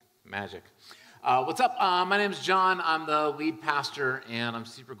Magic. What's up? My name is John. I'm the lead pastor, and I'm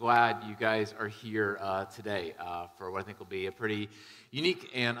super glad you guys are here today for what I think will be a pretty unique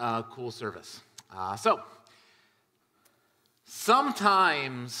and cool service. So,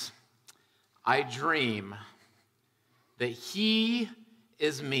 sometimes I dream that he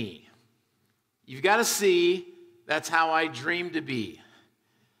is me. You've got to see that's how I dream to be.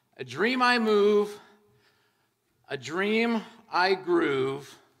 A dream I move, a dream I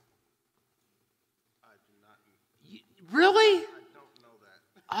groove. I do not. Really? I don't know that.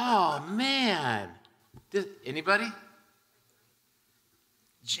 Oh, man. Anybody?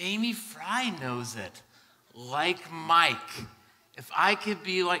 Jamie Fry knows it. Like Mike. If I could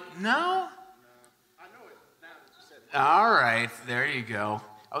be like, no? No, I know it now that you said it. All right, there you go.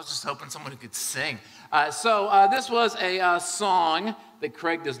 I was just hoping someone who could sing. So this was a song that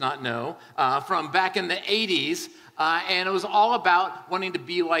Craig does not know from back in the 80s. And it was all about wanting to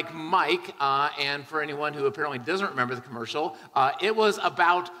be like Mike. And for anyone who apparently doesn't remember the commercial, it was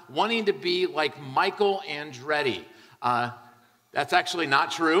about wanting to be like Michael Andretti. That's actually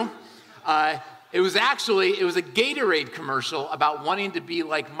not true. It was a Gatorade commercial about wanting to be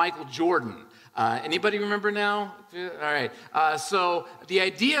like Michael Jordan. Anybody remember now? All right. So the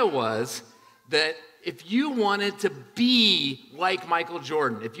idea was that if you wanted to be like Michael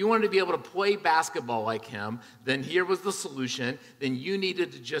Jordan, if you wanted to be able to play basketball like him, then here was the solution. Then you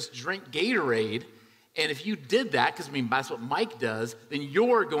needed to just drink Gatorade. And if you did that, because that's what Mike does, then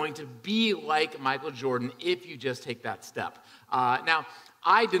you're going to be like Michael Jordan if you just take that step. Now,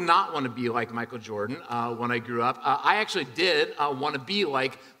 I did not want to be like Michael Jordan when I grew up. I actually did want to be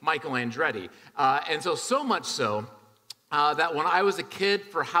like Michael Andretti. And so much so, that when I was a kid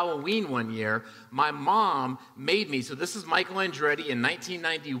for Halloween one year, my mom made me, so this is Michael Andretti in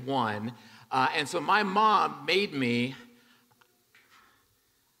 1991, and so my mom made me,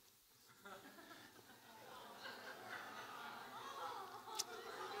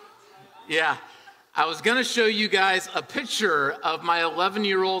 yeah, I was going to show you guys a picture of my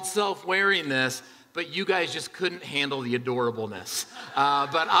 11-year-old self wearing this, but you guys just couldn't handle the adorableness.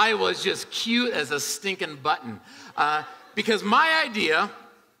 But I was just cute as a stinking button. Because my idea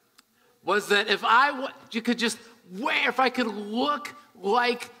was that if I could look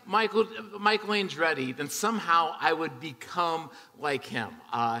like Michael Andretti, then somehow I would become like him.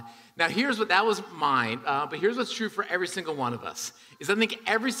 Now, that was mine, but here's what's true for every single one of us, is I think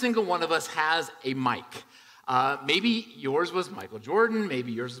every single one of us has a Mike. Maybe yours was Michael Jordan,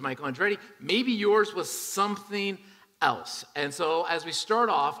 maybe yours was Michael Andretti, maybe yours was something else. And so as we start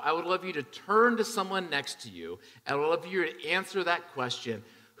off, I would love you to turn to someone next to you, and I would love you to answer that question.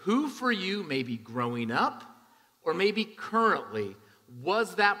 Who for you, maybe growing up, or maybe currently,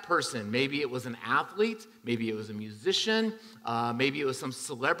 was that person? Maybe it was an athlete, maybe it was a musician, maybe it was some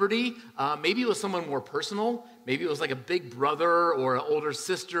celebrity, maybe it was someone more personal, maybe it was like a big brother or an older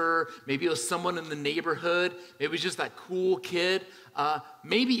sister, maybe it was someone in the neighborhood, maybe it was just that cool kid,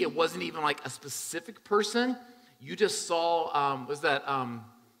 maybe it wasn't even like a specific person. You just saw, was that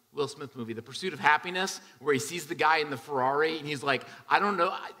Will Smith movie, The Pursuit of Happiness, where he sees the guy in the Ferrari, and he's like, I don't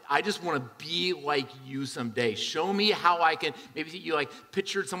know, I just want to be like you someday. Show me how I can, maybe you like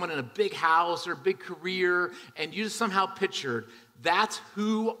pictured someone in a big house or a big career, and you just somehow pictured, that's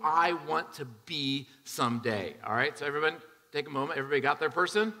who I want to be someday. All right, so everyone, take a moment. Everybody got their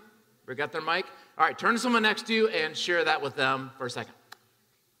person? Everybody got their mic? All right, turn to someone next to you and share that with them for a second.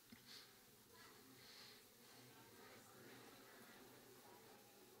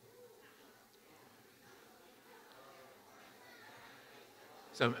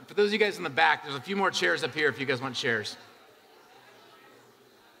 So for those of you guys in the back, there's a few more chairs up here if you guys want chairs.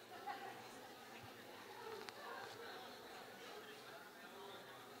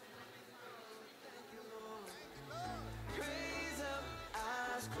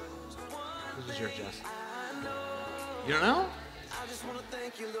 This was yours, Jess. You don't know? I just want to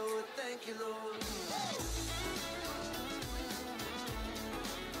thank you, Lord. Thank you, Lord.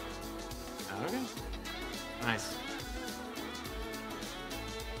 Okay. Nice.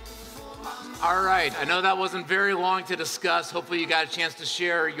 All right, I know that wasn't very long to discuss. Hopefully you got a chance to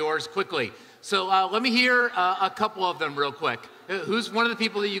share yours quickly. So let me hear a couple of them real quick. Who's one of the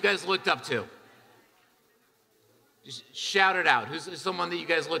people that you guys looked up to? Just shout it out. Who's someone that you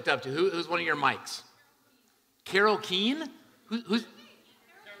guys looked up to? Who's one of your mics? Carole King? Who's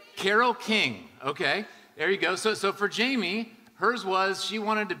Carole King? Okay, there you go. So for Jamie, hers was she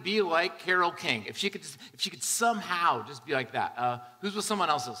wanted to be like Carole King. If she could somehow just be like that. Whose was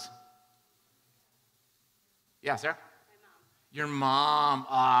someone else's? Yeah, Sarah? My mom. Your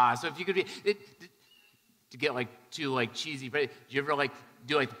mom. So if you could be, to get like too like cheesy, but do you ever like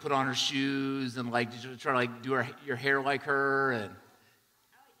do like to put on her shoes and like try to like do your hair like her? And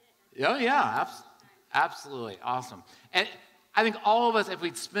oh yeah, absolutely awesome. And I think all of us, if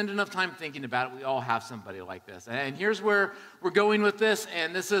we spend enough time thinking about it, we all have somebody like this. And here's where we're going with this,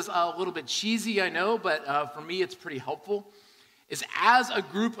 and this is a little bit cheesy, I know, but for me it's pretty helpful, is as a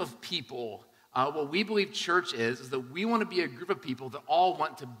group of people, what we believe church is that we want to be a group of people that all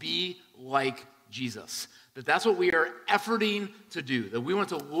want to be like Jesus. That's what we are efforting to do, that we want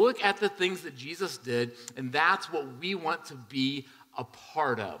to look at the things that Jesus did, and that's what we want to be a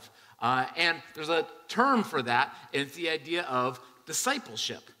part of. And there's a term for that, and it's the idea of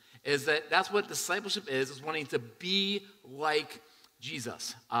discipleship. That's what discipleship is wanting to be like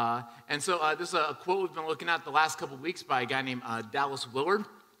Jesus. And so this is a quote we've been looking at the last couple of weeks by a guy named Dallas Willard,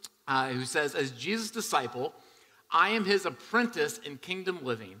 who says, "As Jesus' disciple, I am his apprentice in kingdom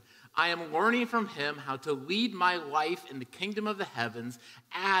living. I am learning from him how to lead my life in the kingdom of the heavens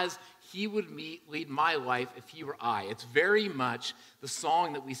as he would lead my life if he were I." It's very much the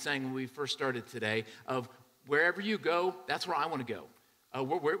song that we sang when we first started today of wherever you go, that's where I want to go.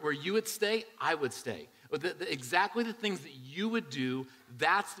 Where you would stay, I would stay. Exactly the things that you would do,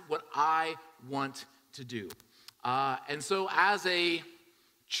 that's what I want to do. And so as a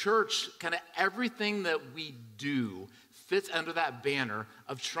church, kind of everything that we do fits under that banner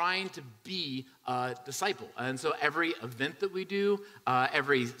of trying to be a disciple. And so every event that we do,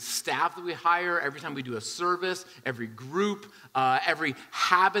 every staff that we hire, every time we do a service, every group, every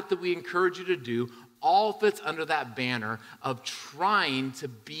habit that we encourage you to do, all fits under that banner of trying to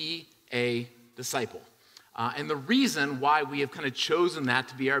be a disciple. And the reason why we have kind of chosen that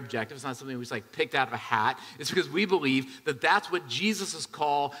to be our objective, it's not something we just like picked out of a hat, is because we believe that that's what Jesus'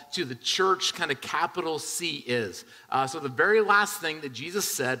 call to the church, kind of capital C, is. So the very last thing that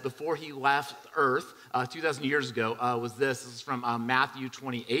Jesus said before he left earth 2,000 years ago was this. This is from Matthew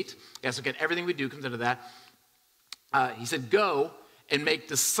 28. Yeah, so again, everything we do comes into that. He said, "Go and make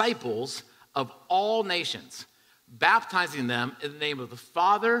disciples of all nations, baptizing them in the name of the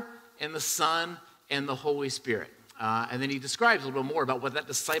Father and the Son and the Holy Spirit." And then he describes a little bit more about what that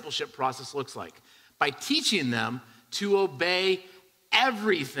discipleship process looks like. "By teaching them to obey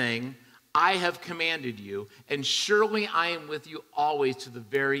everything I have commanded you, and surely I am with you always to the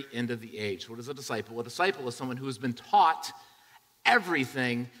very end of the age." What is a disciple? A disciple is someone who has been taught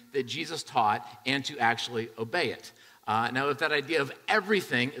everything that Jesus taught and to actually obey it. Now, if that idea of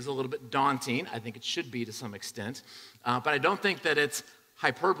everything is a little bit daunting, I think it should be to some extent, but I don't think that it's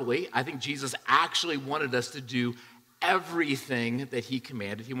hyperbole. I think Jesus actually wanted us to do everything that he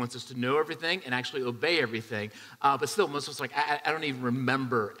commanded. He wants us to know everything and actually obey everything. But still, most of us are like, I don't even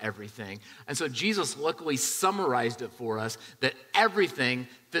remember everything. And so Jesus luckily summarized it for us that everything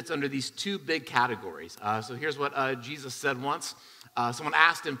fits under these two big categories. So here's what Jesus said once. Someone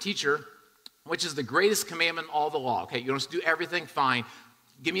asked him, "Teacher, which is the greatest commandment in all the law?" Okay, you want us to do everything? Fine.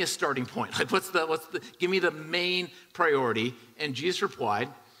 Give me a starting point. Like, give me the main priority. And Jesus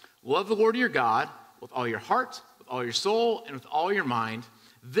replied, "Love the Lord your God with all your heart, with all your soul, and with all your mind.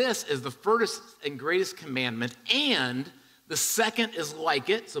 This is the first and greatest commandment. And the second is like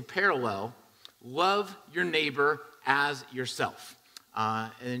it," so parallel, "love your neighbor as yourself."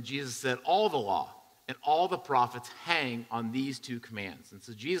 And then Jesus said, "All the law and all the prophets hang on these two commands." And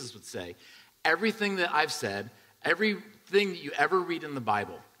so Jesus would say, everything that I've said, everything that you ever read in the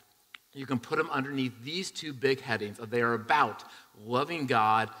Bible, you can put them underneath these two big headings. They are about loving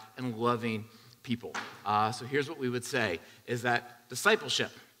God and loving people. So here's what we would say, is that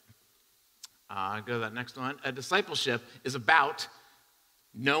discipleship, go to that next one. Discipleship is about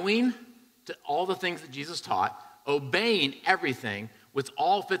knowing all the things that Jesus taught, obeying everything, which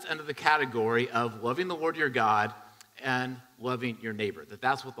all fits under the category of loving the Lord your God and loving your neighbor.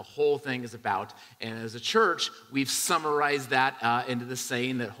 That's what the whole thing is about. And as a church, we've summarized that into the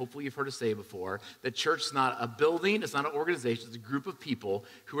saying that hopefully you've heard us say before, that church is not a building, it's not an organization, it's a group of people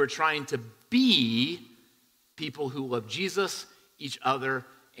who are trying to be people who love Jesus, each other,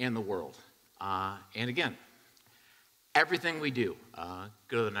 and the world. And again, everything we do,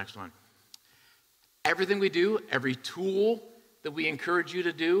 go to the next one. Everything we do, every tool that we encourage you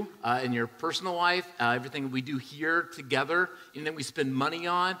to do in your personal life, everything we do here together, anything we spend money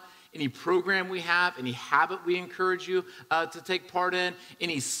on, any program we have, any habit we encourage you to take part in,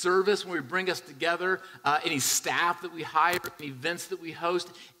 any service when we bring us together, any staff that we hire, any events that we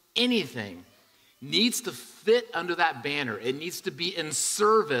host, anything needs to fit under that banner. It needs to be in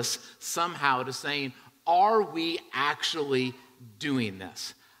service somehow to saying, are we actually doing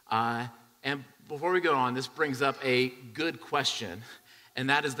this? And before we go on, this brings up a good question, and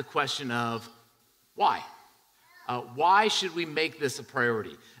that is the question of why? Why should we make this a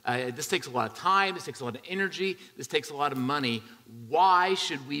priority? This takes a lot of time. This takes a lot of energy. This takes a lot of money. Why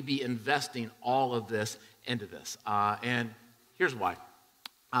should we be investing all of this into this? And here's why.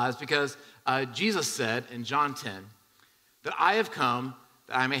 It's because Jesus said in John 10 that I have come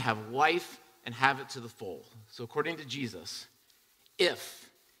that I may have life and have it to the full. So according to Jesus, if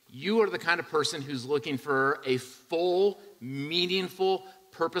you are the kind of person who's looking for a full, meaningful,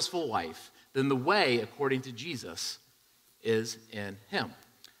 purposeful life, then the way, according to Jesus, is in him.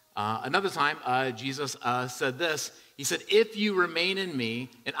 Another time, Jesus said this. He said, if you remain in me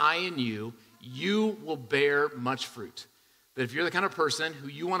and I in you, you will bear much fruit. That if you're the kind of person who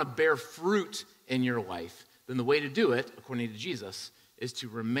you want to bear fruit in your life, then the way to do it, according to Jesus, is to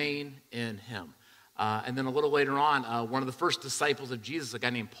remain in him. And then a little later on, one of the first disciples of Jesus, a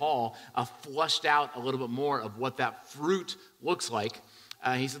guy named Paul, flushed out a little bit more of what that fruit looks like.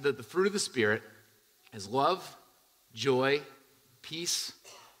 He said that the fruit of the Spirit is love, joy, peace,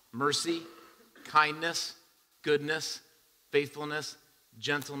 mercy, kindness, goodness, faithfulness,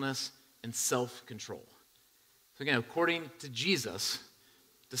 gentleness, and self-control. So again, according to Jesus,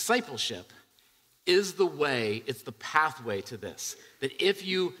 discipleship is the way, it's the pathway to this. That if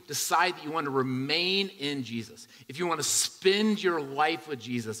you decide that you want to remain in Jesus, if you want to spend your life with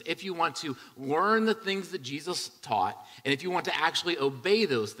Jesus, if you want to learn the things that Jesus taught, and if you want to actually obey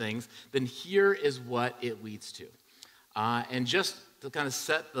those things, then here is what it leads to. And just to kind of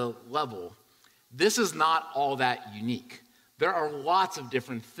set the level, this is not all that unique. There are lots of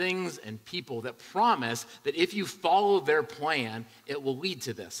different things and people that promise that if you follow their plan, it will lead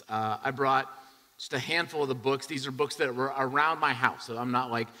to this. I brought just a handful of the books. These are books that were around my house. So I'm not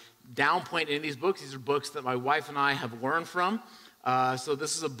like downplaying any of these books. These are books that my wife and I have learned from. So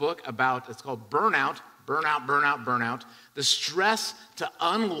this is a book about, it's called Burnout, the stress to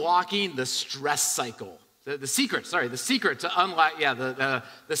unlocking the stress cycle. The secret to unlock,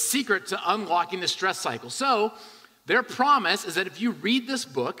 the secret to unlocking the stress cycle. So their promise is that if you read this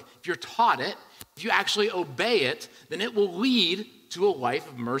book, if you're taught it, if you actually obey it, then it will lead to a life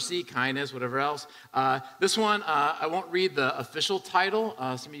of mercy, kindness, whatever else. This one, I won't read the official title.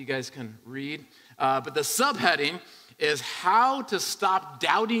 Some of you guys can read. But the subheading is How to Stop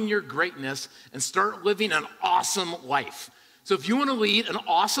Doubting Your Greatness and Start Living an Awesome Life. So if you want to lead an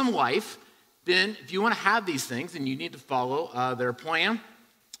awesome life, then if you want to have these things, then you need to follow their plan.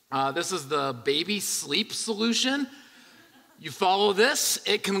 This is the baby sleep solution. You follow this,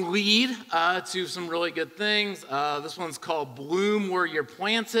 it can lead to some really good things. This one's called Bloom Where You're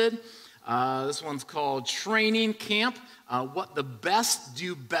Planted. This one's called Training Camp. What the best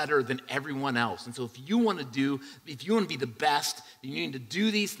do better than everyone else. And so if you want to be the best, then you need to do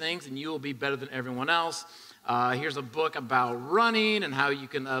these things and you will be better than everyone else. Here's a book about running and how you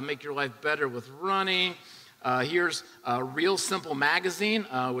can make your life better with running. Here's Real Simple Magazine,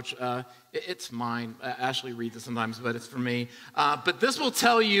 which it's mine. Ashley reads it sometimes, but it's for me. But this will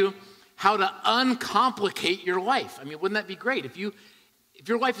tell you how to uncomplicate your life. I mean, wouldn't that be great? If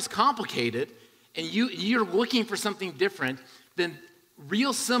your life is complicated and you're looking for something different, then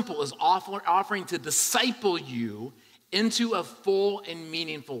Real Simple is offering to disciple you into a full and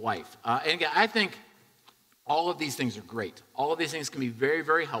meaningful life. And again, I think all of these things are great. All of these things can be very,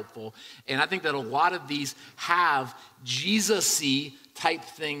 very helpful. And I think that a lot of these have Jesus-y type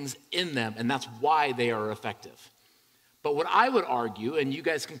things in them, and that's why they are effective. But what I would argue, and you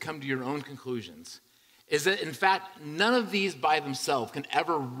guys can come to your own conclusions, is that in fact, none of these by themselves can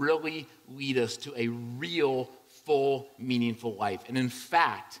ever really lead us to a real, full, meaningful life. And in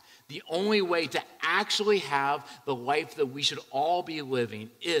fact, the only way to actually have the life that we should all be living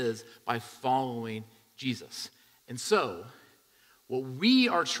is by following Jesus. And so, what we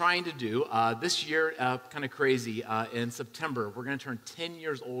are trying to do this year, kind of crazy, in September, we're going to turn 10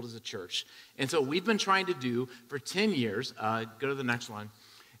 years old as a church. And so we've been trying to do for 10 years, go to the next one,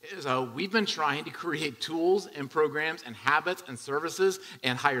 is we've been trying to create tools and programs and habits and services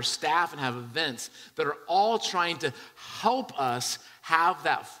and hire staff and have events that are all trying to help us have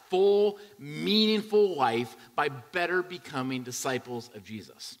that full, meaningful life by better becoming disciples of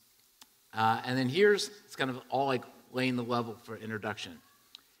Jesus. And then it's kind of all like laying the level for introduction.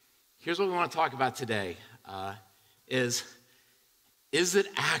 Here's what we want to talk about today, is it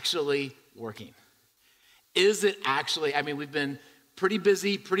actually working? Is it actually, we've been pretty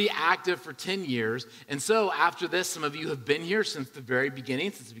busy, pretty active for 10 years. And so after this, some of you have been here since the very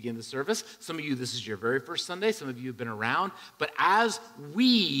beginning, since the beginning of the service. Some of you, this is your very first Sunday. Some of you have been around. But as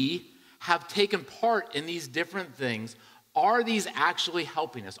we have taken part in these different things, are these actually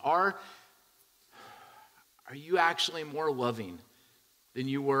helping us? Are you actually more loving than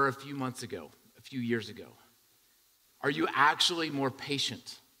you were a few months ago, a few years ago? Are you actually more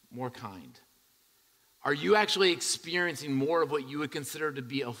patient, more kind? Are you actually experiencing more of what you would consider to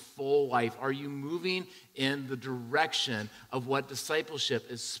be a full life? Are you moving in the direction of what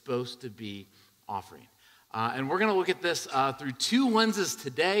discipleship is supposed to be offering? And we're going to look at this through two lenses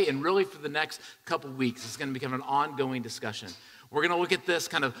today and really for the next couple weeks. It's going to become an ongoing discussion. We're going to look at this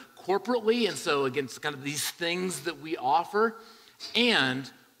kind of corporately, and so against kind of these things that we offer, and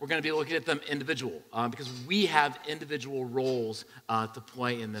we're going to be looking at them individual because we have individual roles to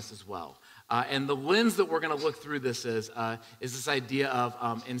play in this as well. And the lens that we're going to look through this is this idea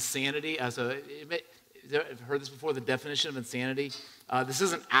of insanity. I've heard this before, the definition of insanity. This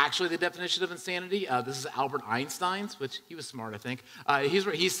isn't actually the definition of insanity. This is Albert Einstein's, which he was smart, I think. Here's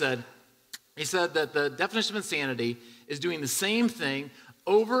what he said. He said that the definition of insanity is doing the same thing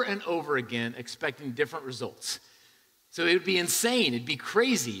over and over again, expecting different results. So it would be insane, it'd be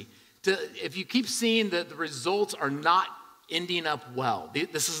crazy if you keep seeing that the results are not ending up well.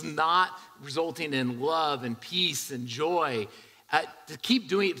 This is not resulting in love and peace and joy. To keep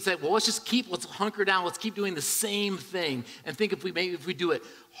doing it, say, well, let's hunker down, let's keep doing the same thing and think if we do it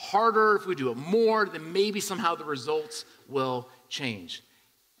harder, if we do it more, then maybe somehow the results will change.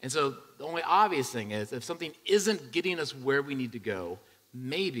 And so the only obvious thing is if something isn't getting us where we need to go,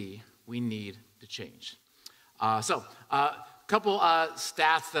 maybe we need to change. A couple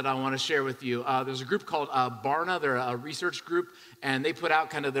stats that I want to share with you. There's a group called Barna. They're a research group, and they put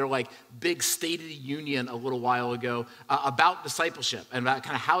out kind of their big State of the Union a little while ago about discipleship and about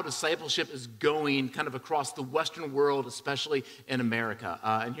kind of how discipleship is going kind of across the Western world, especially in America.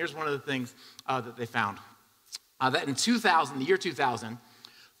 And here's one of the things that they found. That in the year 2000,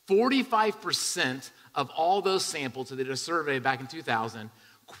 45% of all those samples that they did a survey back in 2000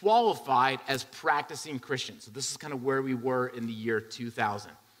 qualified as practicing Christians. So this is kind of where we were in the year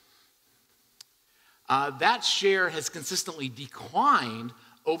 2000. That share has consistently declined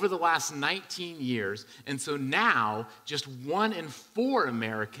over the last 19 years, and so now just 1 in 4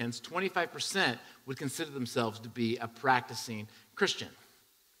 Americans, 25%, would consider themselves to be a practicing Christian.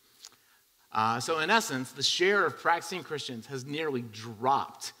 So in essence, the share of practicing Christians has nearly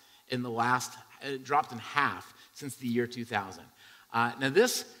dropped in half since the year 2000. Now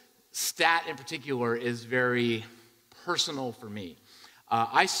this stat in particular is very personal for me.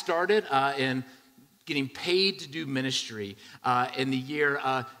 I started in getting paid to do ministry in the year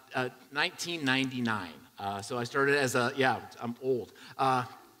 1999. So I started I'm old.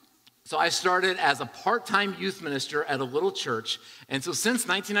 So I started as a part-time youth minister at a little church. And so since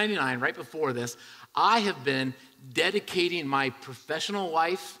 1999, right before this, I have been dedicating my professional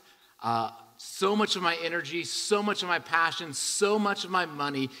life, so much of my energy, so much of my passion, so much of my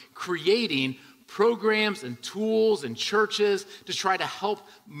money creating programs and tools and churches to try to help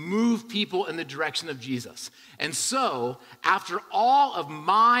move people in the direction of Jesus. And so, after all of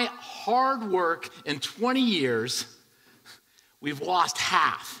my hard work in 20 years, we've lost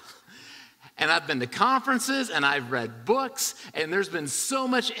half. And I've been to conferences, and I've read books, and there's been so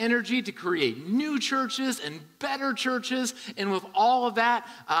much energy to create new churches and better churches. And with all of that,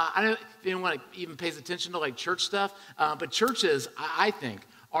 I don't know if anyone even pays attention to church stuff, but churches, I think,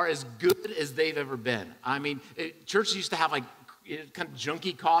 are as good as they've ever been. I mean, churches used to have kind of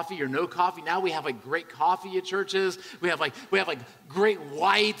junky coffee or no coffee. Now we have great coffee at churches. We have great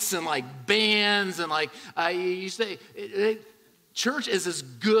lights and bands and you say. Church is as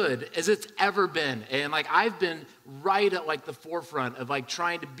good as it's ever been. And I've been right at the forefront of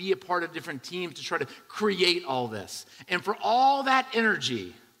trying to be a part of different teams to try to create all this. And for all that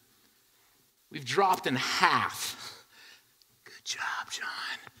energy, we've dropped in half. Good job, John.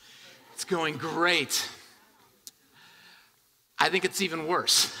 It's going great. I think it's even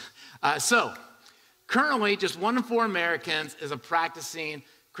worse. So currently, just 1 in 4 Americans is a practicing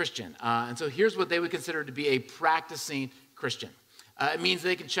Christian. And so here's what they would consider to be a practicing Christian. It means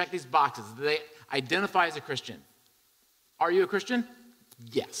they can check these boxes. They identify as a Christian. Are you a Christian?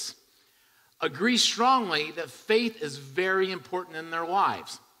 Yes. Agree strongly that faith is very important in their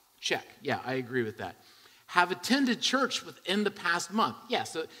lives. Check. Yeah, I agree with that. Have attended church within the past month. Yeah,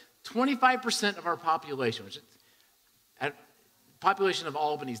 so 25% of our population, population of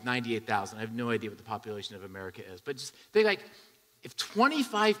Albany is 98,000. I have no idea what the population of America is. But just think if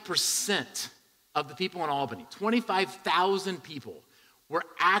 25% of the people in Albany, 25,000 people, were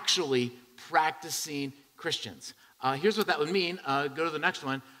actually practicing Christians. Here's what that would mean. Go to the next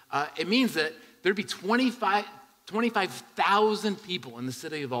one. It means that there'd be 25,000 people in the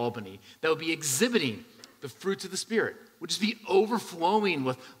city of Albany that would be exhibiting the fruits of the Spirit, would just be overflowing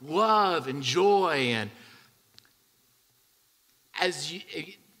with love and joy. And as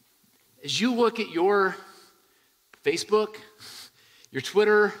you look at your Facebook, your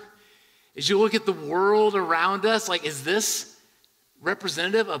Twitter, as you look at the world around us, like, is this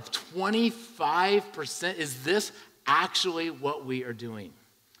representative of 25%? Is this actually what we are doing?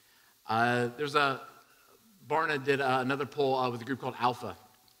 Barna did another poll with a group called Alpha,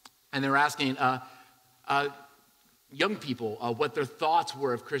 and they were asking young people what their thoughts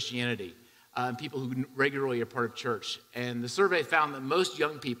were of Christianity, and people who regularly are part of church. And the survey found that most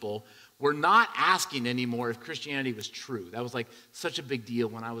young people were not asking anymore if Christianity was true. That was like such a big deal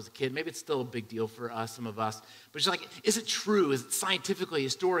when I was a kid. Maybe it's still a big deal for some of us. But it's like, is it true? Is it scientifically,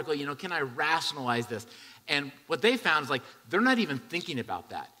 historically, can I rationalize this? And what they found is like, they're not even thinking about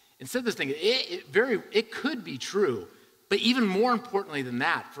that. Instead, they're thinking, it could be true. But even more importantly than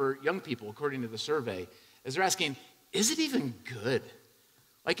that, for young people, according to the survey, is they're asking, is it even good?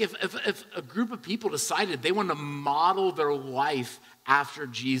 Like if a group of people decided they wanted to model their life after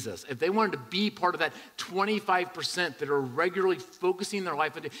Jesus, if they wanted to be part of that 25% that are regularly focusing their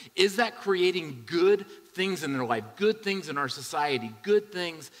life on, is that creating good things in their life, good things in our society, good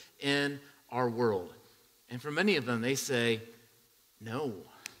things in our world? And for many of them, they say, no.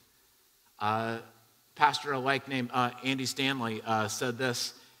 Pastor alike named Andy Stanley said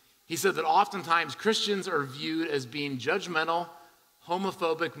this. He said that oftentimes Christians are viewed as being judgmental,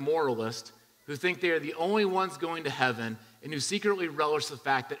 homophobic moralists who think they are the only ones going to heaven and who secretly relish the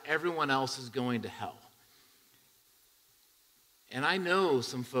fact that everyone else is going to hell. And I know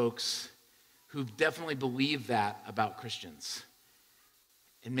some folks who definitely believe that about Christians.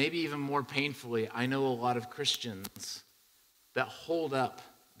 And maybe even more painfully, I know a lot of Christians that hold up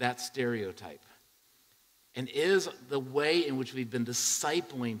that stereotype. And is the way in which we've been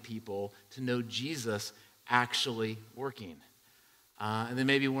discipling people to know Jesus actually working? And then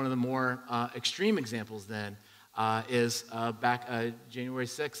maybe one of the more extreme examples then is back January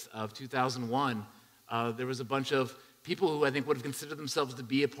 6th of 2001, there was a bunch of people who I think would have considered themselves to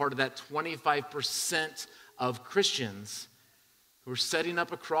be a part of that 25% of Christians who were setting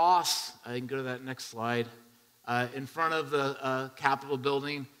up a cross. I can go to that next slide. In front of the Capitol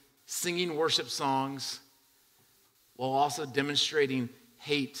building, singing worship songs, while also demonstrating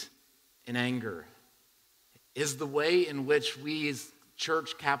hate and anger. Is the way in which we as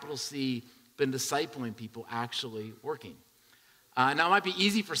church, capital C, been discipling people actually working? Now, it might be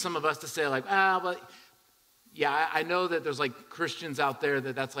easy for some of us to say like, but yeah, I know that there's like Christians out there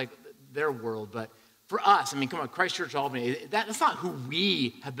that's like their world, but for us, I mean, come on, Christ Church Albany, that's not who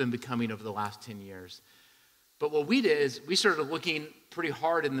we have been becoming over the last 10 years. But what we did is we started looking pretty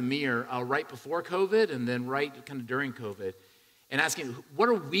hard in the mirror right before COVID and then right kind of during COVID and asking, what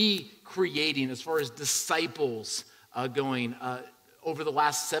are we creating as far as disciples going over the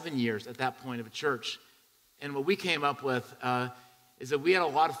last 7 years at that point of a church? And what we came up with is that we had a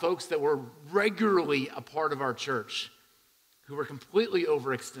lot of folks that were regularly a part of our church who were completely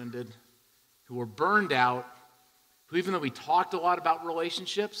overextended, who were burned out, who even though we talked a lot about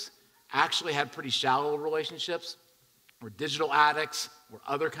relationships, actually had pretty shallow relationships. We're digital addicts, we're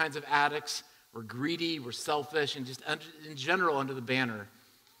other kinds of addicts, we're greedy, we're selfish, and just in general under the banner.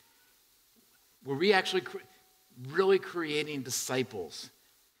 Were we actually really creating disciples?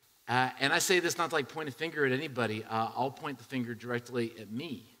 And I say this not to like point a finger at anybody. I'll point the finger directly at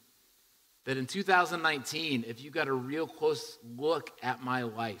me. That in 2019, if you got a real close look at my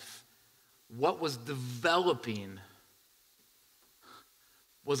life, what was developing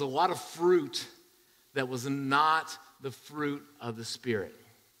was a lot of fruit that was not the fruit of the Spirit.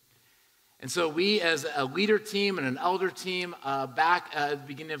 And so we as a leader team and an elder team back at the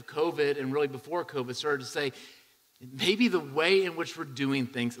beginning of COVID and really before COVID started to say, maybe the way in which we're doing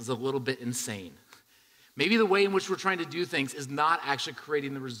things is a little bit insane. Maybe the way in which we're trying to do things is not actually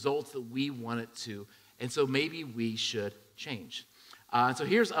creating the results that we want it to. And so maybe we should change. So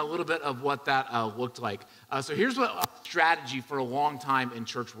here's a little bit of what that looked like. So here's what a strategy for a long time in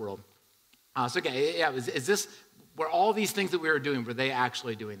church world. Is this where all these things that we were doing, were they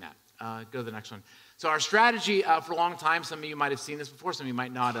actually doing that? Go to the next one. So our strategy for a long time, some of you might have seen this before, some of you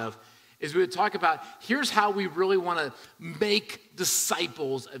might not have, is we would talk about, here's how we really want to make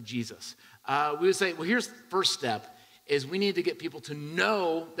disciples of Jesus. We would say, well, here's the first step, is we need to get people to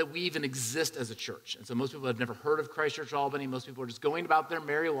know that we even exist as a church. And so most people have never heard of Christ Church Albany. Most people are just going about their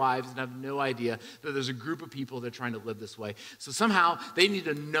merry lives and have no idea that there's a group of people that are trying to live this way. So somehow they need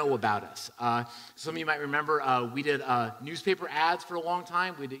to know about us. Some of you might remember we did newspaper ads for a long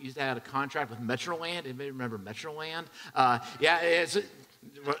time. We used to have a contract with Metroland. Anybody remember Metroland?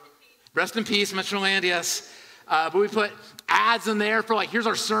 Rest in peace, Metroland, yes. But we put ads in there for like, here's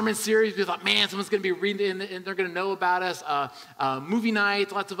our sermon series. We thought, man, someone's going to be reading it and they're going to know about us. Movie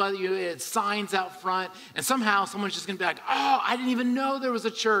nights, lots of other signs out front. And somehow someone's just going to be like, oh, I didn't even know there was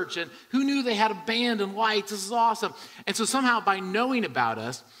a church. And who knew they had a band and lights? This is awesome. And so somehow by knowing about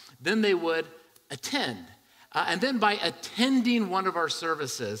us, then they would attend. And then by attending one of our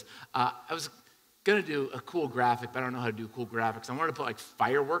services, I was going to do a cool graphic, but I don't know how to do cool graphics. I wanted to put like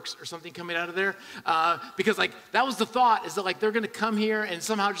fireworks or something coming out of there because like that was the thought, is that like they're going to come here and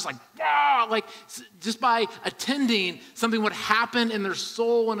somehow just like, like just by attending, something would happen in their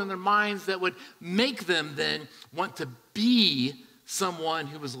soul and in their minds that would make them then want to be someone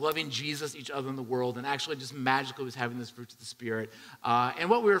who was loving Jesus, each other in the world, and actually just magically was having this fruit of the Spirit. And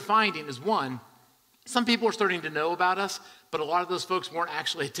what we were finding is, one, some people were starting to know about us, but a lot of those folks weren't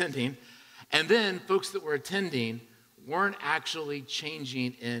actually attending. And then folks that were attending weren't actually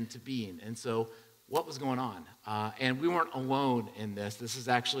changing into being. And so what was going on? And we weren't alone in this. This is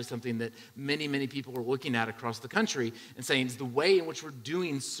actually something that many, many people were looking at across the country and saying, is the way in which we're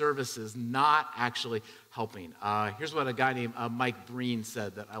doing services not actually helping? Here's what a guy named Mike Breen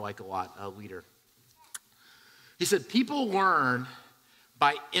said that I like a lot, a leader. He said, people learn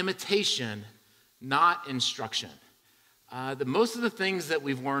by imitation, not instruction. Most of the things that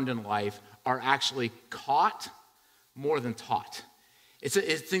we've learned in life are actually caught more than taught. It's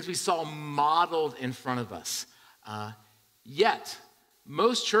things we saw modeled in front of us. Yet,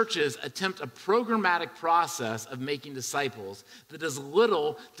 most churches attempt a programmatic process of making disciples that does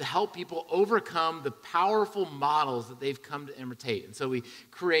little to help people overcome the powerful models that they've come to imitate. And so we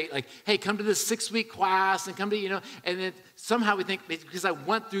create like, hey, come to this 6-week class and come to, and then somehow we think because I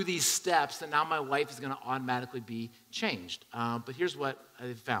went through these steps that now my life is going to automatically be changed. But here's what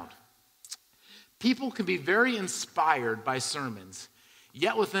I found. People can be very inspired by sermons,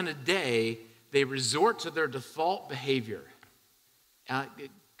 yet within a day, they resort to their default behavior.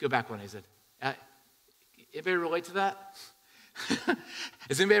 Go back one, I said. Anybody relate to that?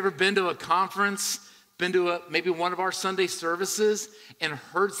 Has anybody ever been to a conference, been to maybe one of our Sunday services and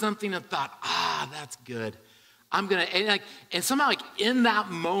heard something and thought, that's good. And somehow like in that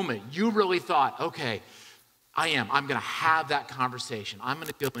moment, you really thought, okay, I'm going to have that conversation. I'm going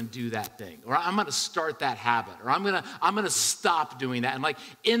to go and do that thing. Or I'm going to start that habit. Or I'm going to stop doing that. And like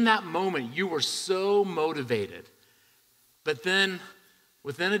in that moment, you were so motivated. But then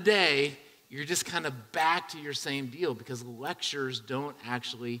within a day, you're just kind of back to your same deal because lectures don't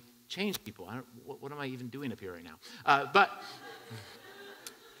actually change people. What am I even doing up here right now? But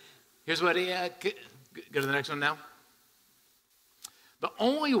here's what, go to the next one now. The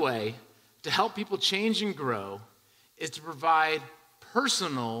only way to help people change and grow is to provide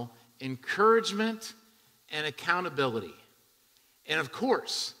personal encouragement and accountability. And of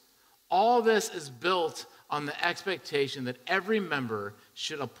course, all this is built on the expectation that every member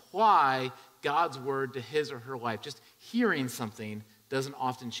should apply God's word to his or her life. Just hearing something doesn't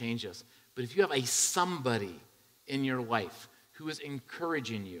often change us. But if you have a somebody in your life who is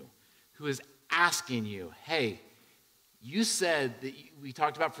encouraging you, who is asking you, hey, you said that we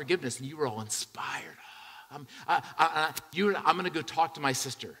talked about forgiveness and you were all inspired. I'm going to go talk to my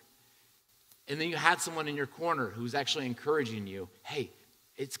sister. And then you had someone in your corner who's actually encouraging you. Hey,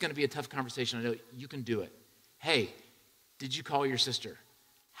 it's going to be a tough conversation. I know you can do it. Hey, did you call your sister?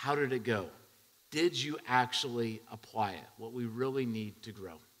 How did it go? Did you actually apply it? What we really need to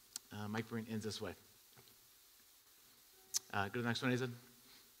grow. Mike Breen ends this way. Go to the next one, Nathan.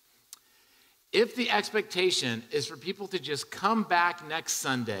 If the expectation is for people to just come back next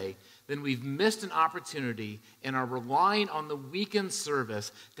Sunday, then we've missed an opportunity and are relying on the weekend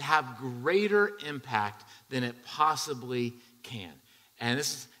service to have greater impact than it possibly can. And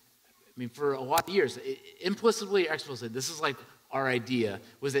this is, for a lot of years, implicitly or explicitly, this is like our idea,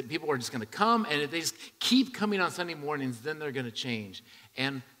 was that people are just going to come, and if they just keep coming on Sunday mornings, then they're going to change.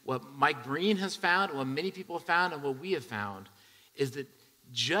 And what Mike Breen has found, what many people have found, and what we have found, is that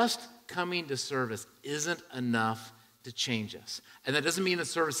just coming to service isn't enough to change us. And that doesn't mean that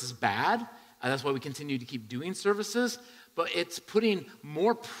service is bad. That's why we continue to keep doing services. But it's putting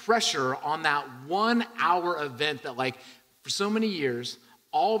more pressure on that 1 hour event that, like, for so many years,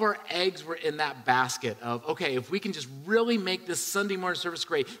 all of our eggs were in that basket of, okay, if we can just really make this Sunday morning service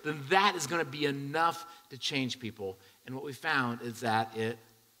great, then that is going to be enough to change people. And what we found is that it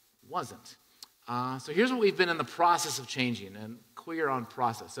wasn't. So here's what we've been in the process of changing, and clear on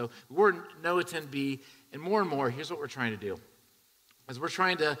process. So we're no attend B, and more, here's what we're trying to do. Is we're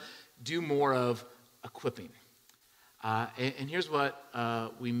trying to do more of equipping. And here's what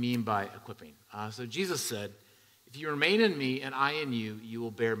we mean by equipping. So Jesus said, If you remain in me and I in you, you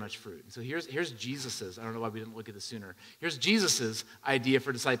will bear much fruit. And so here's Jesus's, I don't know why we didn't look at this sooner. Here's Jesus's idea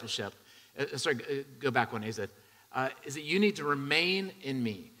for discipleship. Go back one, he said, is that you need to remain in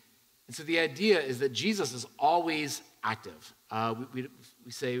me. And so the idea is that Jesus is always active.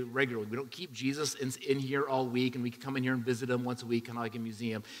 We say regularly, we don't keep Jesus in here all week, and we can come in here and visit him once a week, kind of like a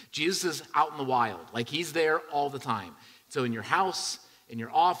museum. Jesus is out in the wild, like he's there all the time. So in your house, in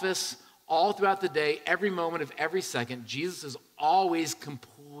your office, all throughout the day, every moment of every second, Jesus is always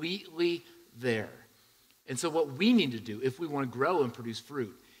completely there. And so what we need to do if we want to grow and produce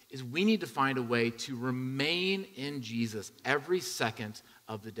fruit is we need to find a way to remain in Jesus every second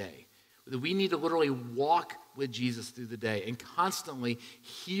of the day. We need to literally walk with Jesus through the day and constantly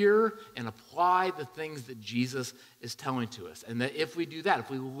hear and apply the things that Jesus is telling to us. And that if we do that, if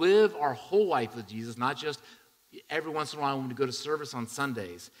we live our whole life with Jesus, not just every once in a while when we go to service on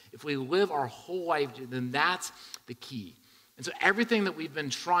Sundays, if we live our whole life, then that's the key. And so everything that we've been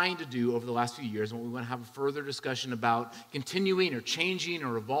trying to do over the last few years, and what we want to have a further discussion about continuing or changing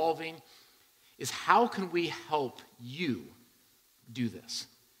or evolving, is how can we help you do this?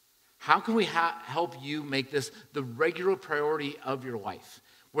 How can we help you make this the regular priority of your life,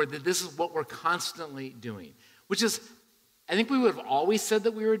 where this is what we're constantly doing? Which is, I think we would have always said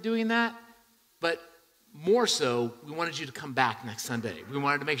that we were doing that, but more so, we wanted you to come back next Sunday. We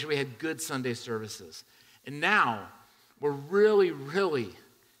wanted to make sure we had good Sunday services. And now, we're really, really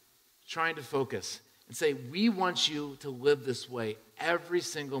trying to focus and say, we want you to live this way every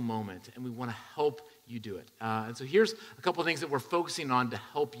single moment, and we want to help you do it. And so here's a couple of things that we're focusing on to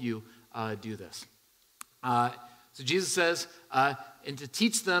help you do this. So Jesus says, and to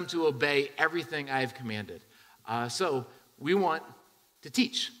teach them to obey everything I have commanded. So we want to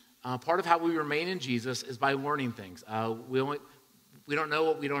teach. Part of how we remain in Jesus is by learning things. We don't know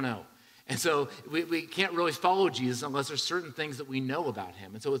what we don't know. And so we can't really follow Jesus unless there's certain things that we know about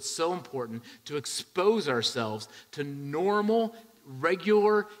him. And so it's so important to expose ourselves to normal,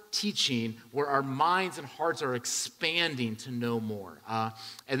 regular teaching where our minds and hearts are expanding to know more.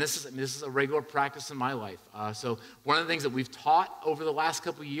 And this is a regular practice in my life. So one of the things that we've taught over the last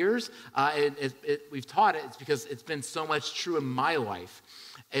couple of years, we've taught it, it's because it's been so much true in my life,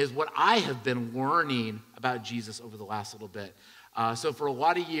 is what I have been learning about Jesus over the last little bit. So for a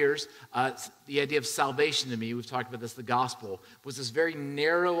lot of years, the idea of salvation to me, we've talked about this, the gospel, was this very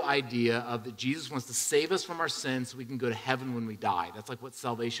narrow idea of that Jesus wants to save us from our sins so we can go to heaven when we die. That's like what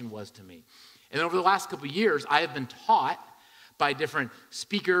salvation was to me. And over the last couple of years, I have been taught by different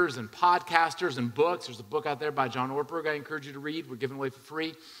speakers and podcasters and books. There's a book out there by John Ortberg I encourage you to read. We're giving away for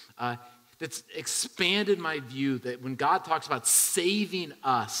free. That's expanded my view that when God talks about saving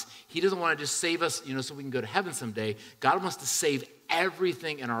us, he doesn't want to just save us, so we can go to heaven someday. God wants to save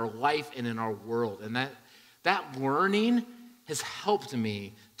everything in our life and in our world. And that learning has helped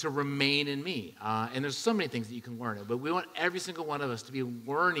me to remain in me. And there's so many things that you can learn, but we want every single one of us to be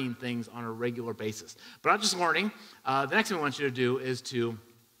learning things on a regular basis. But not just learning. The next thing we want you to do is to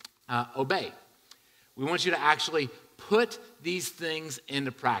obey. We want you to actually put these things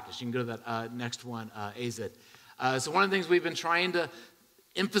into practice. You can go to that next one, AZ. So one of the things we've been trying to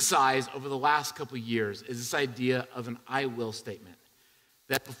emphasize over the last couple of years is this idea of an I will statement.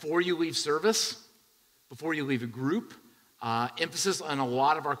 That before you leave service, before you leave a group, emphasis on a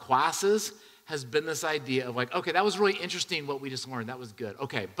lot of our classes has been this idea of like, okay, that was really interesting what we just learned. That was good.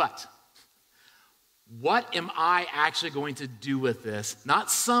 Okay, but what am I actually going to do with this?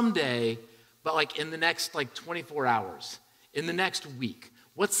 Not someday, but like in the next 24 hours, in the next week.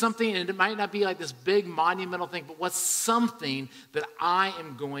 What's something, and it might not be like this big monumental thing, but what's something that I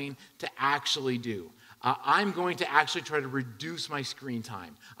am going to actually do? I'm going to actually try to reduce my screen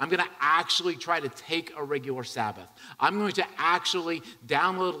time. I'm going to actually try to take a regular Sabbath. I'm going to actually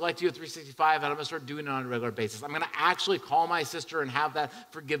download Lectio 365 and I'm going to start doing it on a regular basis. I'm going to actually call my sister and have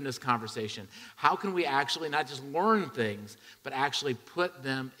that forgiveness conversation. How can we actually not just learn things, but actually put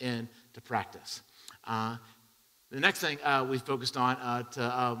them into practice? The next thing we focused on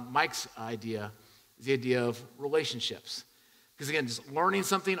to Mike's idea is the idea of relationships. Because again, just learning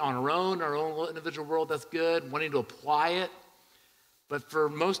something on our own individual world, that's good, wanting to apply it. But for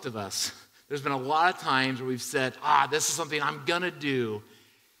most of us, there's been a lot of times where we've said, this is something I'm going to do.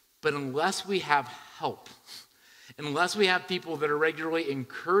 But unless we have help, unless we have people that are regularly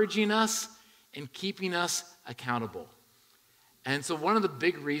encouraging us and keeping us accountable. And so one of the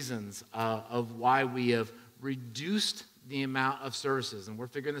big reasons of why we have reduced the amount of services, and we're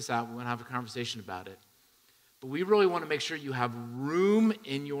figuring this out, we want to have a conversation about it, but we really want to make sure you have room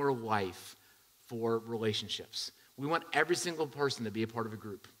in your life for relationships. We want every single person to be a part of a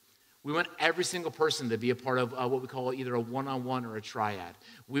group. We want every single person to be a part of what we call either a one-on-one or a triad.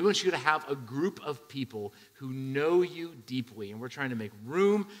 We want you to have a group of people who know you deeply, and we're trying to make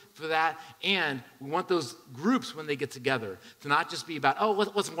room for that. And we want those groups, when they get together, to not just be about, oh,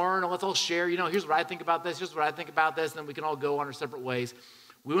 let's learn, or let's all share, here's what I think about this, here's what I think about this, and then we can all go on our separate ways.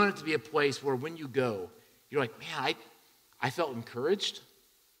 We want it to be a place where when you go, you're like, man, I felt encouraged,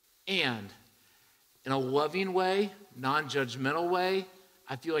 and in a loving way, non-judgmental way,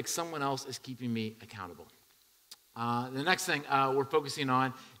 I feel like someone else is keeping me accountable. The next thing we're focusing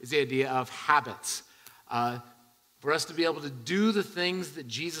on is the idea of habits. For us to be able to do the things that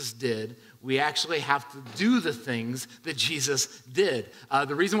Jesus did, we actually have to do the things that Jesus did.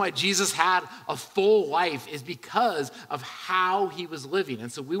 The reason why Jesus had a full life is because of how he was living.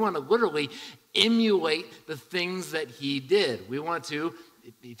 And so we want to literally emulate the things that he did. We want to,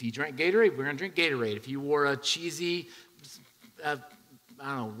 if he drank Gatorade, we're going to drink Gatorade. If he wore a cheesy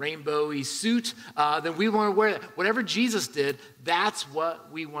rainbowy suit, then we want to wear that. Whatever Jesus did, that's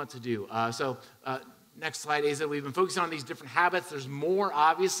what we want to do. Next slide, Asa. We've been focusing on these different habits. There's more,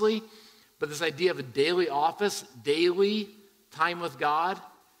 obviously, but this idea of a daily office, daily time with God,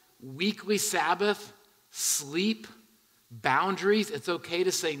 weekly Sabbath, sleep, boundaries. It's okay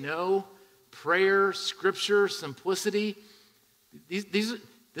to say no, prayer, scripture, simplicity. This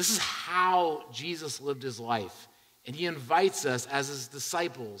is how Jesus lived his life. And he invites us as his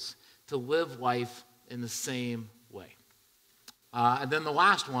disciples to live life in the same way. And then the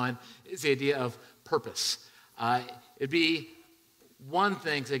last one is the idea of purpose. It'd be one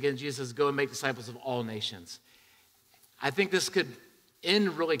thing, so again, Jesus says, go and make disciples of all nations. I think this could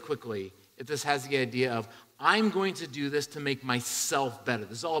end really quickly if this has the idea of, I'm going to do this to make myself better.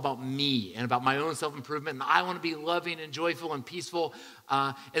 This is all about me and about my own self-improvement, and I want to be loving and joyful and peaceful.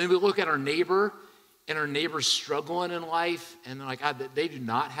 And then we look at our neighbor, and our neighbor's struggling in life, and they're like, they do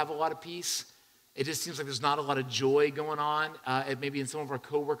not have a lot of peace. It just seems like there's not a lot of joy going on, maybe in some of our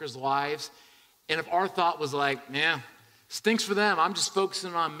coworkers' lives. And if our thought was like, stinks for them, I'm just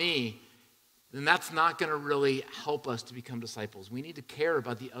focusing on me, then that's not going to really help us to become disciples. We need to care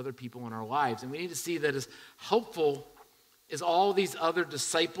about the other people in our lives, and we need to see that as helpful as all these other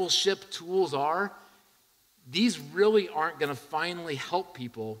discipleship tools are, these really aren't going to finally help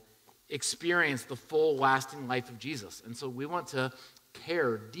people experience the full, lasting life of Jesus. And so we want to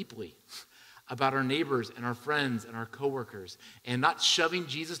care deeply about our neighbors and our friends and our coworkers, and not shoving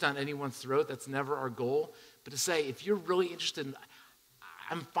Jesus down anyone's throat. That's never our goal. But to say, if you're really interested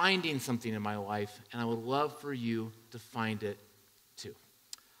I'm finding something in my life, and I would love for you to find it too.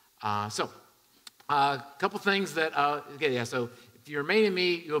 So a couple things that, so if you remain in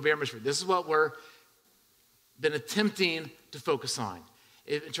me, you will bear much fruit. This is what we're been attempting to focus on.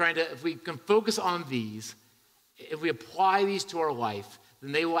 If we can focus on these, if we apply these to our life,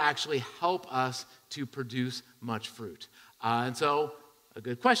 then they will actually help us to produce much fruit. And so a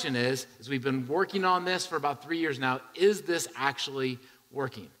good question is, as we've been working on this for about 3 years now, is this actually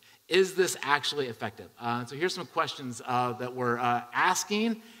working? Is this actually effective? So here's some questions that we're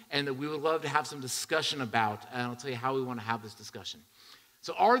asking and that we would love to have some discussion about, and I'll tell you how we want to have this discussion.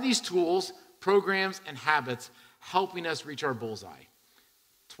 So are these tools, programs, and habits helping us reach our bullseye?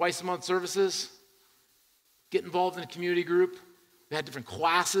 Twice a month services, get involved in a community group. We had different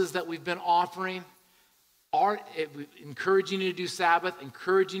classes that we've been offering. Encouraging you to do Sabbath,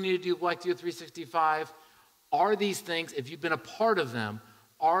 encouraging you to do Lectio 365. Are these things, if you've been a part of them,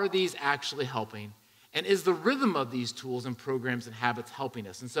 are these actually helping? And is the rhythm of these tools and programs and habits helping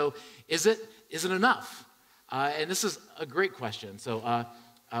us? And so is it enough? And this is a great question. So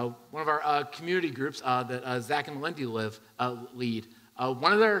one of our community groups that Zach and Lindy lead,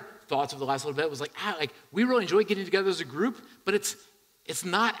 one of their thoughts over the last little bit was like we really enjoy getting together as a group, but it's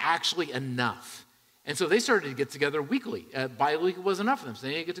not actually enough. And so they started to get together weekly. Bi-weekly wasn't enough for them, so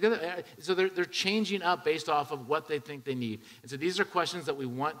they need to get together. So they're changing up based off of what they think they need. And so these are questions that we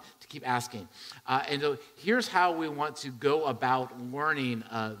want to keep asking. And so here's how we want to go about learning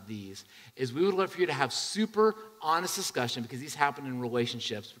these, is we would love for you to have super honest discussion, because these happen in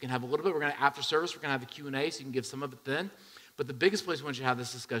relationships. We can have a little bit, after service, we're going to have a Q&A, so you can give some of it then. But the biggest place we want you to have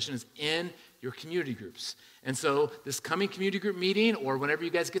this discussion is in your community groups. And so this coming community group meeting, or whenever you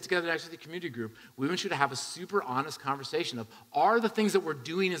guys get together next to the community group, we want you to have a super honest conversation of, are the things that we're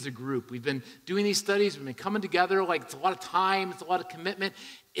doing as a group, we've been doing these studies, we've been coming together, it's a lot of time, it's a lot of commitment,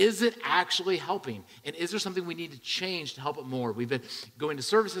 is it actually helping? And is there something we need to change to help it more? We've been going to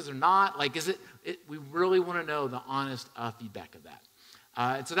services or not? We really want to know the honest feedback of that.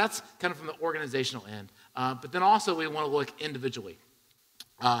 And so that's kind of from the organizational end. But then also we want to look individually.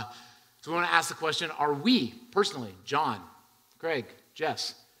 So we want to ask the question, are we, personally, John, Greg,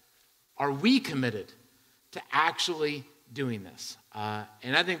 Jess, Are we committed to actually doing this?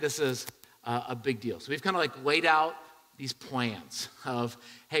 And I think this is a big deal. So we've kind of like laid out these plans of,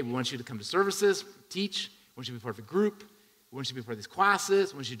 hey, we want you to come to services, teach, we want you to be part of a group, we want you to be part of these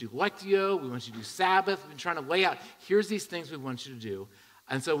classes, we want you to do Lectio, we want you to do Sabbath. We've been trying to lay out, here's these things we want you to do.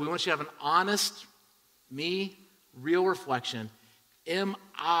 And so we want you to have an honest, real reflection. Am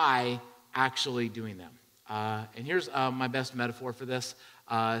I actually doing them? And here's my best metaphor for this.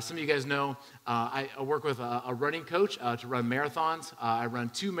 Some of you guys know I work with a running coach to run marathons. I run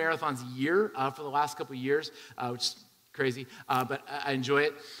 2 marathons a year for the last couple of years, which is crazy, but I enjoy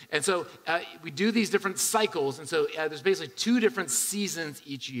it. And so we do these different cycles, and so there's basically 2 different seasons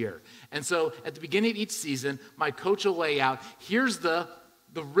each year. And so at the beginning of each season, my coach will lay out, here's the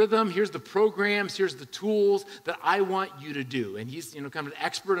rhythm, here's the programs, here's the tools that I want you to do. And he's, kind of an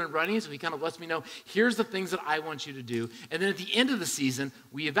expert in running, so he kind of lets me know, here's the things that I want you to do. And then at the end of the season,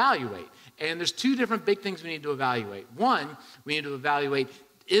 we evaluate. And there's 2 different big things we need to evaluate. One, we need to evaluate,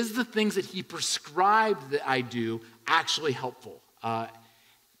 is the things that he prescribed that I do actually helpful?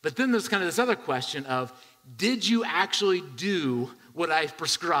 But then there's kind of this other question of, did you actually do what I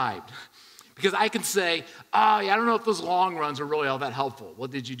prescribed? Because I can say, I don't know if those long runs are really all that helpful. Well,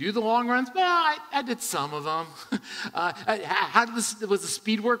 did you do the long runs? Well, I did some of them. Was the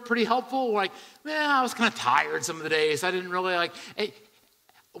speed work pretty helpful? Like, I was kind of tired some of the days. I didn't really like.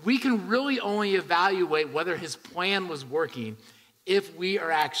 We can really only evaluate whether his plan was working if we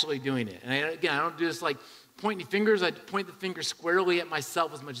are actually doing it. And again, I don't do this like pointing fingers. I point the finger squarely at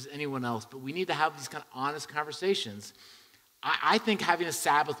myself as much as anyone else. But we need to have these kind of honest conversations. I think having a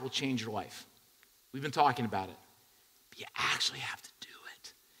Sabbath will change your life. We've been talking about it. But you actually have to do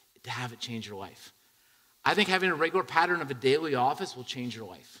it to have it change your life. I think having a regular pattern of a daily office will change your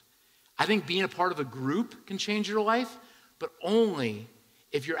life. I think being a part of a group can change your life, but only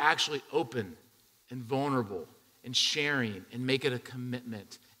if you're actually open and vulnerable and sharing and make it a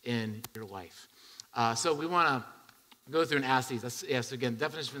commitment in your life. So we want to go through and ask these. So again,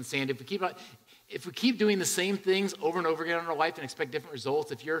 definition from Sandy. If we keep doing the same things over and over again in our life and expect different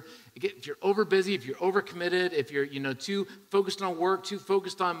results, if you're over busy, if you're over committed, if you're too focused on work, too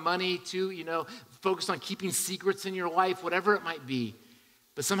focused on money, too focused on keeping secrets in your life, whatever it might be,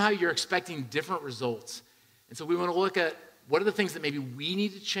 but somehow you're expecting different results. And so we want to look at what are the things that maybe we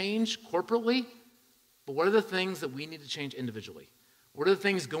need to change corporately, but what are the things that we need to change individually? What are the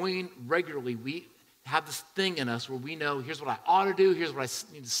things going regularly? We have this thing in us where we know here's what I ought to do, here's what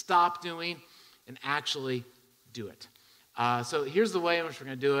I need to stop doing, and actually do it. So here's the way in which we're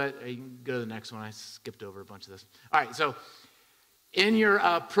going to do it. You can go to the next one. I skipped over a bunch of this. All right, so in your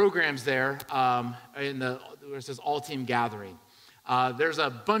programs there, where it says All Team Gathering, there's a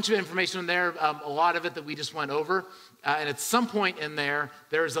bunch of information in there, a lot of it that we just went over. And at some point in there,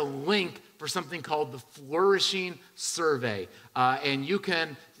 there's a link for something called the Flourishing Survey. And you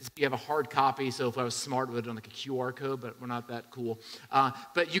have a hard copy, so if I was smart, it would have done like a QR code, but we're not that cool.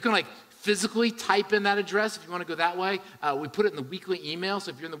 But you can physically type in that address if you want to go that way. We put it in the weekly email,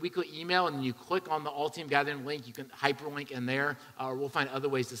 so if you're in the weekly email and you click on the All Team Gathering link, you can hyperlink in there, or we'll find other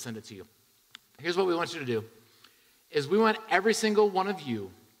ways to send it to you. Here's what we want you to do, is we want every single one of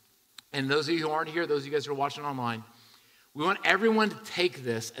you, and those of you who aren't here, those of you guys who are watching online, we want everyone to take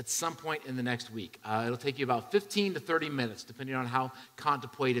this at some point in the next week. It'll take you about 15 to 30 minutes, depending on how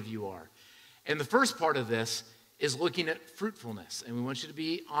contemplative you are. And the first part of this is looking at fruitfulness. And we want you to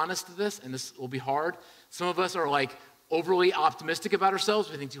be honest to this, and this will be hard. Some of us are overly optimistic about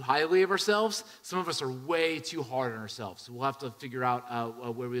ourselves. We think too highly of ourselves. Some of us are way too hard on ourselves. So we'll have to figure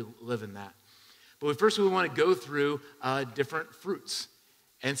out where we live in that. But first we want to go through different fruits.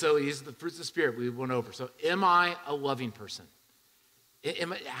 And so these are the fruits of the Spirit we went over. So am I a loving person?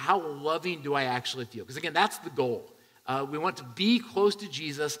 How loving do I actually feel? Because again, that's the goal. We want to be close to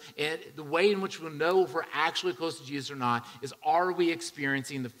Jesus, and the way in which we'll know if we're actually close to Jesus or not is, are we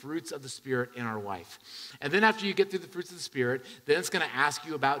experiencing the fruits of the Spirit in our life? And then after you get through the fruits of the Spirit, then it's going to ask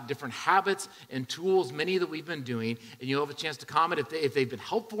you about different habits and tools, many that we've been doing, and you'll have a chance to comment if they've been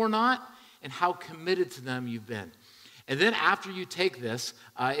helpful or not, and how committed to them you've been. And then after you take this,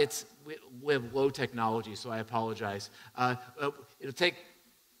 we have low technology, so I apologize. It'll take,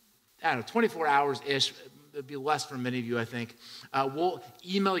 24 hours-ish. It'll be less for many of you, I think. We'll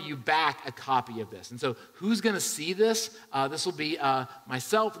email you back a copy of this. And so who's going to see this? This will be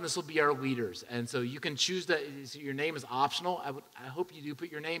myself, and this will be our leaders. And so you can choose so your name is optional. I hope you do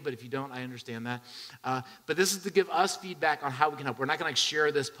put your name, but if you don't, I understand that. But this is to give us feedback on how we can help. We're not going to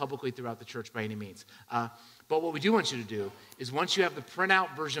share this publicly throughout the church by any means. But what we do want you to do is, once you have the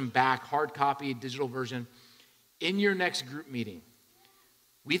printout version back, hard copy, digital version, in your next group meeting,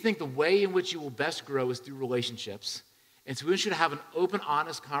 We think the way in which you will best grow is through relationships. And so we want you to have an open,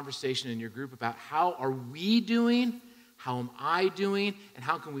 honest conversation in your group about how are we doing, how am I doing, and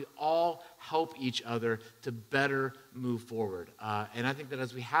how can we all help each other to better move forward. And I think that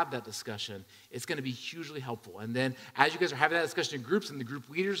as we have that discussion, it's going to be hugely helpful. And then as you guys are having that discussion in groups, and the group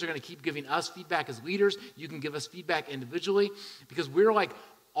leaders are going to keep giving us feedback as leaders, you can give us feedback individually, because we're like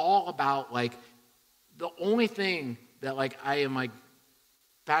all about like the only thing that like I am like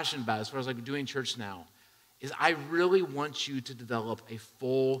passionate about as far as like doing church now is I really want you to develop a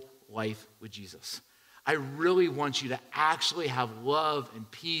full life with Jesus. I really want you to actually have love and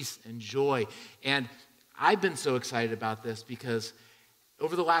peace and joy. And I've been so excited about this because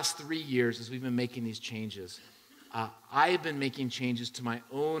over the last 3 years, as we've been making these changes, I have been making changes to my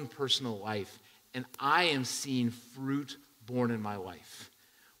own personal life, and I am seeing fruit born in my life.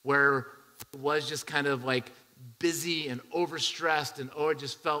 Where it was just kind of like busy and overstressed, and it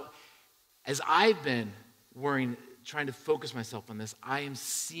just felt, as I've been worrying, trying to focus myself on this, I am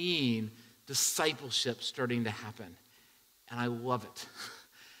seeing discipleship starting to happen. And I love it.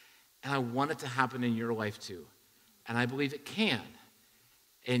 And I want it to happen in your life too. And I believe it can.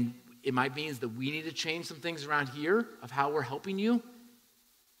 And it might mean that we need to change some things around here of how we're helping you.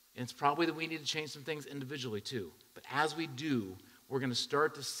 And it's probably that we need to change some things individually too. But as we do, we're going to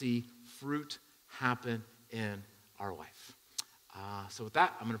start to see fruit happen in our life. So with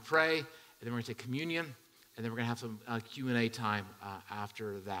that, I'm going to pray, and then we're going to take communion. And then we're going to have some Q&A time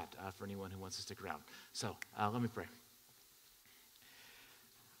after that for anyone who wants to stick around. So let me pray.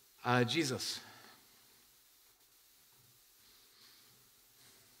 Jesus,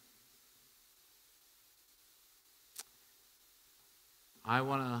 I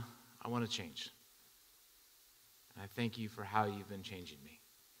want to change. And I thank you for how you've been changing me.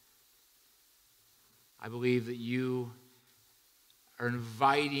 I believe that you are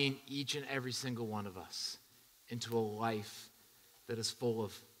inviting each and every single one of us into a life that is full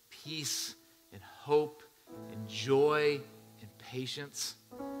of peace and hope and joy and patience.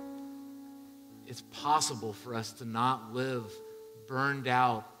 It's possible for us to not live burned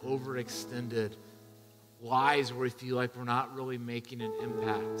out, overextended lives where we feel like we're not really making an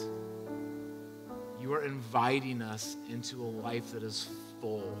impact. You are inviting us into a life that is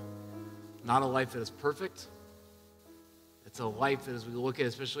full, not a life that is perfect. It's a life that, as we look at,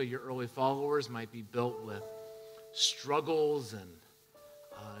 especially your early followers, might be built with struggles and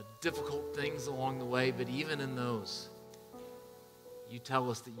difficult things along the way, but even in those, you tell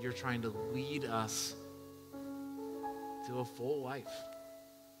us that you're trying to lead us to a full life.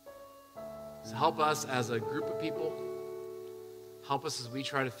 So help us as a group of people. Help us as we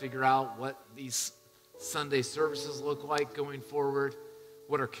try to figure out what these Sunday services look like going forward,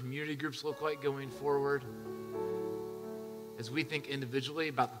 what our community groups look like going forward. As we think individually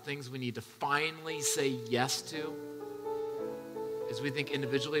about the things we need to finally say yes to, as we think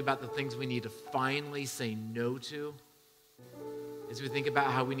individually about the things we need to finally say no to, as we think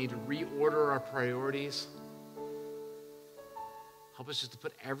about how we need to reorder our priorities, help us just to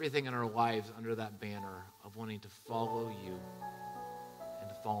put everything in our lives under that banner of wanting to follow you and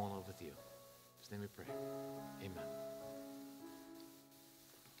to fall in love with you. In His name we pray. Amen.